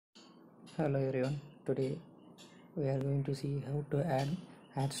Hello everyone, today we are going to see how to add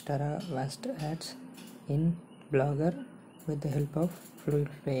Adsterra vast ads in Blogger with the help of Fluid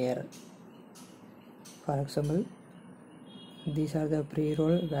Player. For example, these are the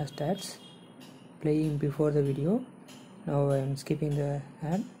pre-roll vast ads playing before the video. Now I am skipping the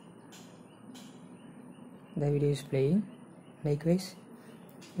ad. The video is playing. Likewise,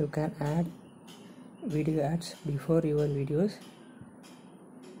 you can add video ads before your videos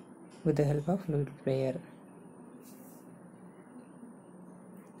with the help of Fluid Player.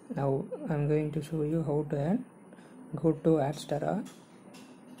 Now I am going to show you how to add. Go to Adsterra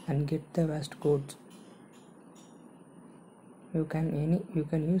and get the vast codes. You can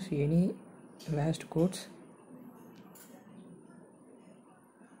use any vast codes.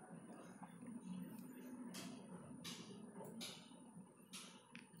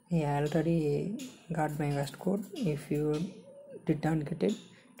 I already got my vast code. If you did not get it,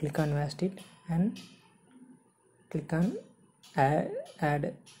 click on vast it and click on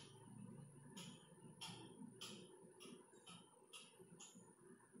add.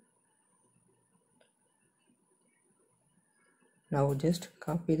 Now just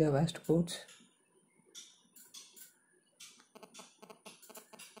copy the vast codes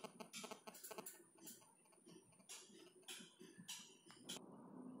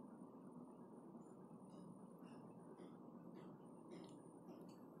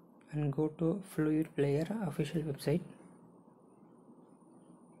and go to Fluid Player official website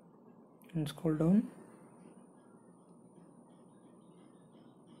and scroll down.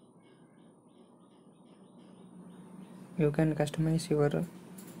 You can customize your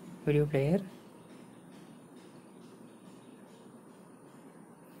video player.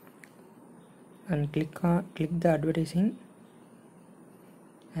 And click the advertising,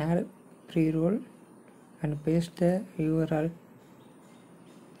 add pre-roll and paste the URL.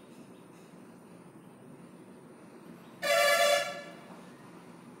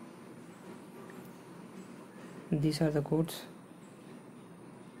 These are the codes.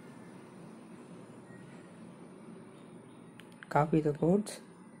 Copy the codes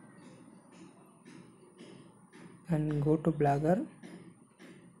and go to Blogger.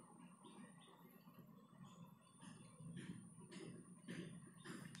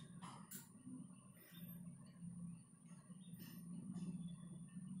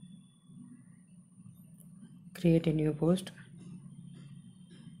 Create a new post.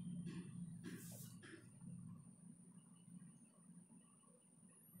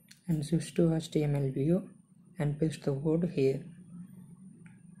 And switch to HTML view and paste the code here.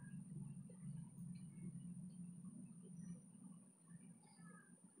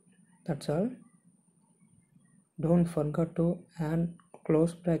 That's all. Don't forget to add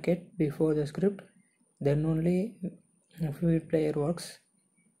close bracket before the script, then only Fluid Player works.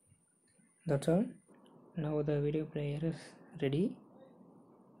 That's all. Now the video player is ready.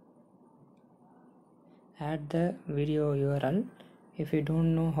 Add the video URL. If you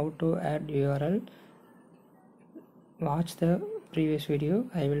don't know how to add URL, watch the previous video.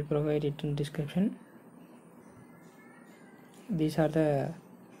 I will provide it in description. These are the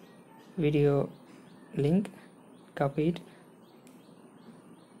video link. Copy it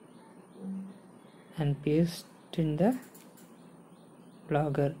and paste in the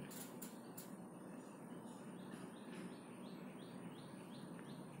Blogger.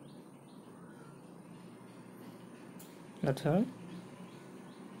 That's all.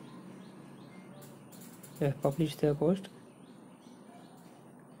 Publish the post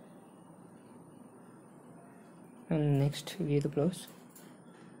and next view the post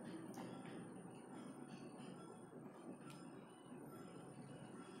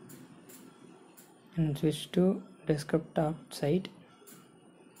and switch to desktop site.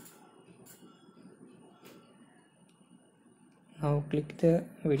 Now click the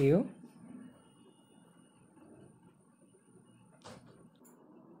video.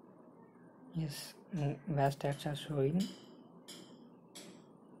 Yes, vast ads are showing.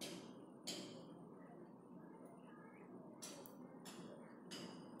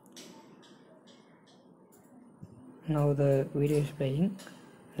 Now the video is playing.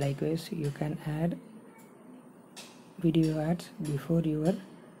 Likewise, you can add video ads before your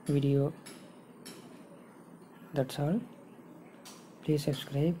video. That's all. Please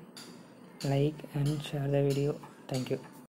subscribe, like and share the video. Thank you.